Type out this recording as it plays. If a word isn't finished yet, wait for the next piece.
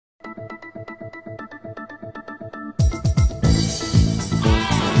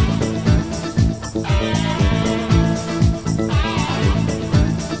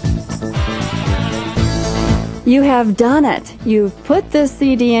You have done it. You've put this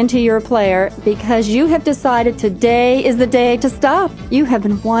CD into your player because you have decided today is the day to stop. You have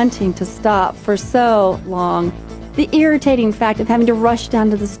been wanting to stop for so long. The irritating fact of having to rush down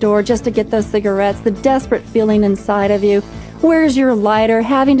to the store just to get those cigarettes, the desperate feeling inside of you, where's your lighter,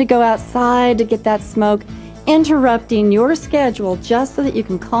 having to go outside to get that smoke, interrupting your schedule just so that you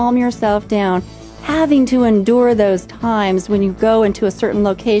can calm yourself down, having to endure those times when you go into a certain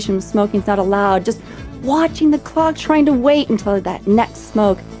location, smoking's not allowed, just watching the clock, trying to wait until that next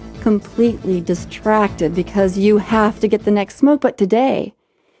smoke, completely distracted because you have to get the next smoke. But today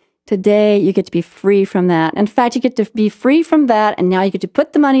you get to be free from that. In fact, you get to be free from that, and now you get to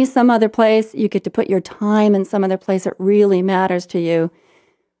put the money some other place. You get to put your time in some other place that really matters to you.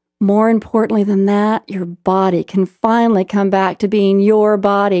 More importantly than that, your body can finally come back to being your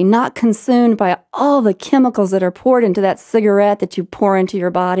body, not consumed by all the chemicals that are poured into that cigarette that you pour into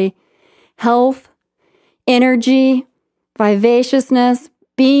your body. Health, energy, vivaciousness,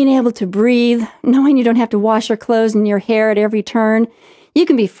 being able to breathe, knowing you don't have to wash your clothes and your hair at every turn. You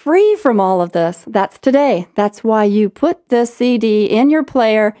can be free from all of this. That's today. That's why you put this CD in your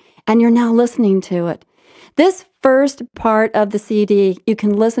player and you're now listening to it. This first part of the CD you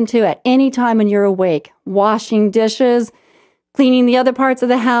can listen to at any time when you're awake, washing dishes, cleaning the other parts of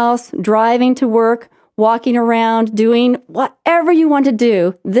the house, driving to work, walking around, doing whatever you want to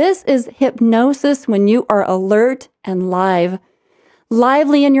do. This is hypnosis when you are alert and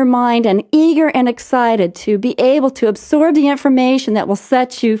lively in your mind and eager and excited to be able to absorb the information that will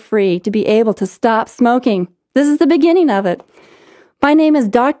set you free, to be able to stop smoking. This is the beginning of it. My name is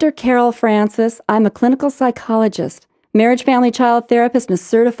Dr. Carol Francis. I'm a clinical psychologist, marriage, family, child therapist, and a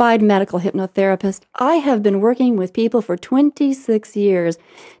certified medical hypnotherapist. I have been working with people for 26 years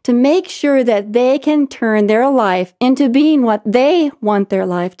to make sure that they can turn their life into being what they want their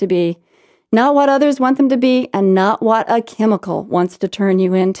life to be, not what others want them to be, and not what a chemical wants to turn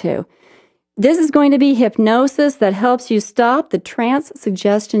you into. This is going to be hypnosis that helps you stop the trance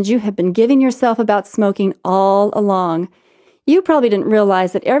suggestions you have been giving yourself about smoking all along. You probably didn't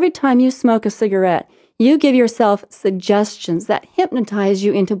realize that every time you smoke a cigarette, you give yourself suggestions that hypnotize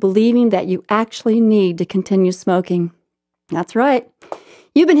you into believing that you actually need to continue smoking. That's right.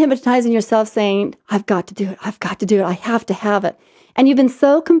 You've been hypnotizing yourself saying, I've got to do it, I've got to do it, I have to have it. And you've been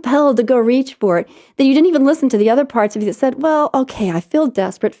so compelled to go reach for it that you didn't even listen to the other parts of you that said, well, okay, I feel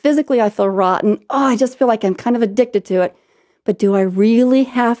desperate. Physically, I feel rotten. Oh, I just feel like I'm kind of addicted to it. But do I really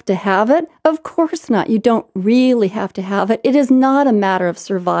have to have it? Of course not. You don't really have to have it. It is not a matter of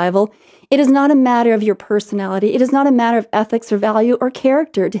survival. It is not a matter of your personality. It is not a matter of ethics or value or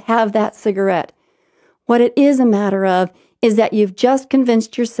character to have that cigarette. What it is a matter of is that you've just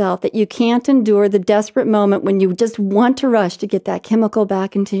convinced yourself that you can't endure the desperate moment when you just want to rush to get that chemical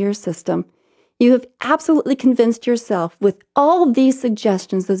back into your system. You have absolutely convinced yourself with all of these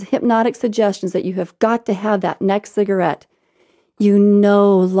suggestions, those hypnotic suggestions, that you have got to have that next cigarette. You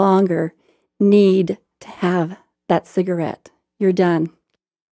no longer need to have that cigarette. You're done.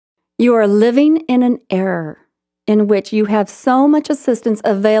 You are living in an era in which you have so much assistance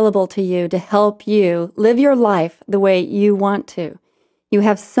available to you to help you live your life the way you want to. You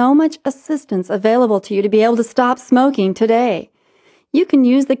have so much assistance available to you to be able to stop smoking today. You can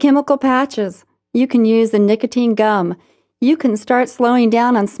use the chemical patches. You can use the nicotine gum. You can start slowing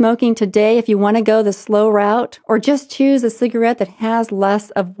down on smoking today if you want to go the slow route, or just choose a cigarette that has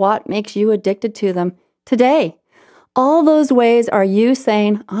less of what makes you addicted to them today. All those ways are you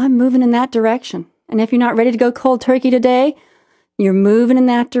saying, I'm moving in that direction. And if you're not ready to go cold turkey today, you're moving in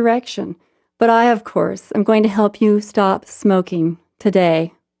that direction. But I, of course, am going to help you stop smoking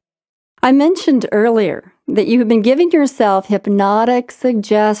today. I mentioned earlier that you have been giving yourself hypnotic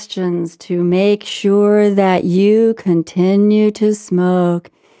suggestions to make sure that you continue to smoke.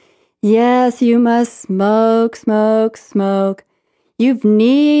 Yes, you must smoke, smoke, smoke. You've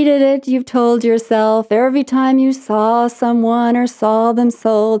needed it, you've told yourself, every time you saw someone or saw them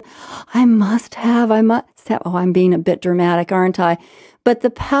sold. I must have. Oh, I'm being a bit dramatic, aren't I? But the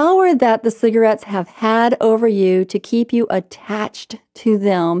power that the cigarettes have had over you to keep you attached to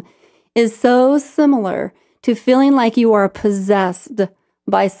them is so similar to feeling like you are possessed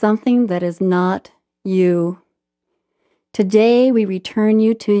by something that is not you. Today, we return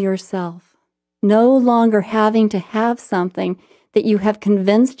you to yourself, no longer having to have something that you have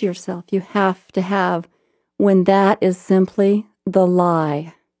convinced yourself you have to have, when that is simply the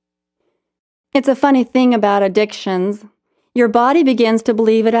lie. It's a funny thing about addictions. Your body begins to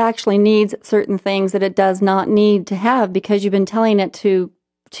believe it actually needs certain things that it does not need to have because you've been telling it to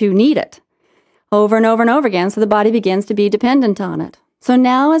need it over and over and over again, so the body begins to be dependent on it. So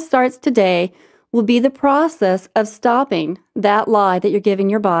now it starts today will be the process of stopping that lie that you're giving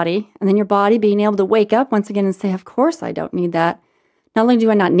your body, and then your body being able to wake up once again and say, of course I don't need that. Not only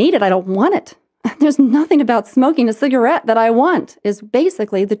do I not need it, I don't want it. There's nothing about smoking a cigarette that I want, is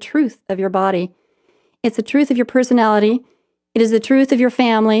basically the truth of your body. It's the truth of your personality. It is the truth of your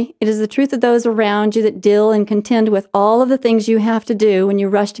family. It is the truth of those around you that deal and contend with all of the things you have to do when you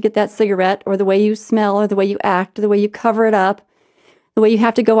rush to get that cigarette, or the way you smell, or the way you act, or the way you cover it up, the way you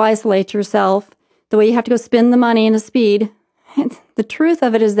have to go isolate yourself, the way you have to go spend the money and the speed. The truth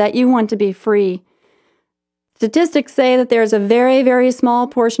of it is that you want to be free. Statistics say that there's a very, very small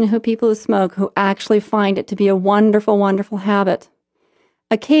portion of people who smoke who actually find it to be a wonderful, wonderful habit.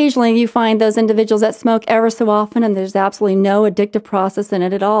 Occasionally, you find those individuals that smoke ever so often, and there's absolutely no addictive process in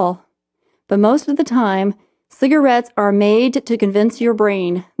it at all. But most of the time, cigarettes are made to convince your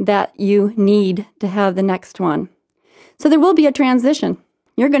brain that you need to have the next one. So there will be a transition.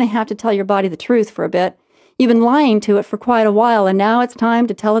 You're going to have to tell your body the truth for a bit. You've been lying to it for quite a while, and now it's time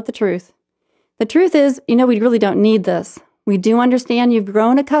to tell it the truth. The truth is, we really don't need this. We do understand you've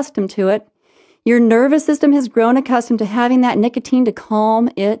grown accustomed to it. Your nervous system has grown accustomed to having that nicotine to calm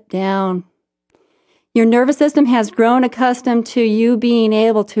it down. Your nervous system has grown accustomed to you being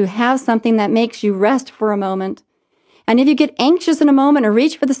able to have something that makes you rest for a moment. And if you get anxious in a moment or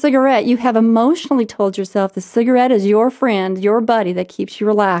reach for the cigarette, you have emotionally told yourself the cigarette is your friend, your buddy that keeps you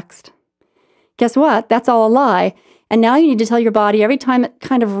relaxed. Guess what? That's all a lie. And now you need to tell your body every time it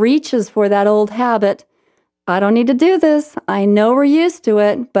kind of reaches for that old habit, I don't need to do this. I know we're used to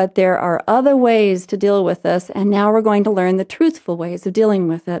it, but there are other ways to deal with this, and now we're going to learn the truthful ways of dealing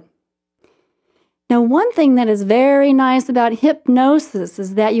with it. Now, one thing that is very nice about hypnosis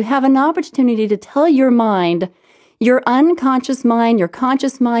is that you have an opportunity to tell your mind, your unconscious mind, your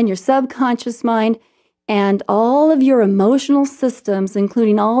conscious mind, your subconscious mind, and all of your emotional systems,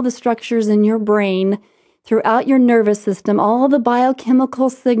 including all the structures in your brain, throughout your nervous system, all the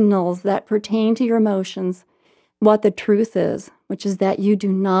biochemical signals that pertain to your emotions, what the truth is, which is that you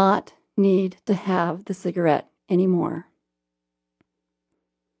do not need to have the cigarette anymore.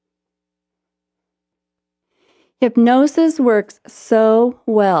 Hypnosis works so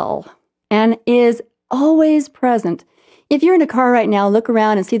well and is always present. If you're in a car right now, look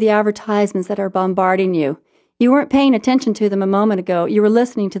around and see the advertisements that are bombarding you. You weren't paying attention to them a moment ago. You were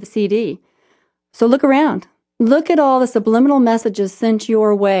listening to the CD. So look around. Look at all the subliminal messages sent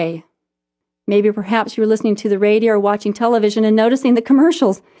your way. Maybe perhaps you were listening to the radio or watching television and noticing the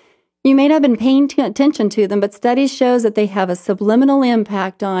commercials. You may not have been paying attention to them, but studies show that they have a subliminal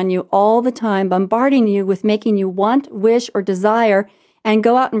impact on you all the time, bombarding you with making you want, wish, or desire, and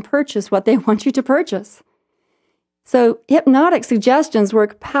go out and purchase what they want you to purchase. So hypnotic suggestions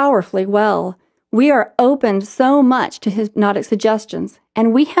work powerfully well. We are opened so much to hypnotic suggestions,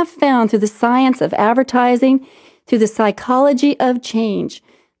 and we have found through the science of advertising, through the psychology of change,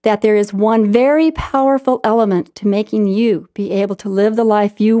 that there is one very powerful element to making you be able to live the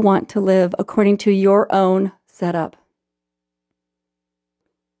life you want to live according to your own setup.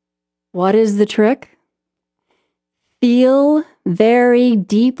 What is the trick? Feel very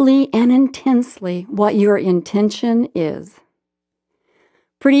deeply and intensely what your intention is.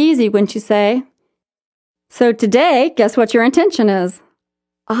 Pretty easy, wouldn't you say? So today, guess what your intention is?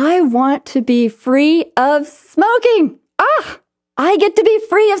 I want to be free of smoking. I get to be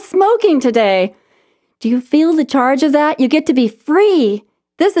free of smoking today. Do you feel the charge of that? You get to be free.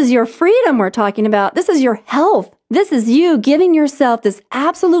 This is your freedom we're talking about. This is your health. This is you giving yourself this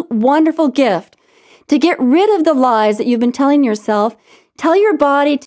absolute wonderful gift to get rid of the lies that you've been telling yourself. Tell your body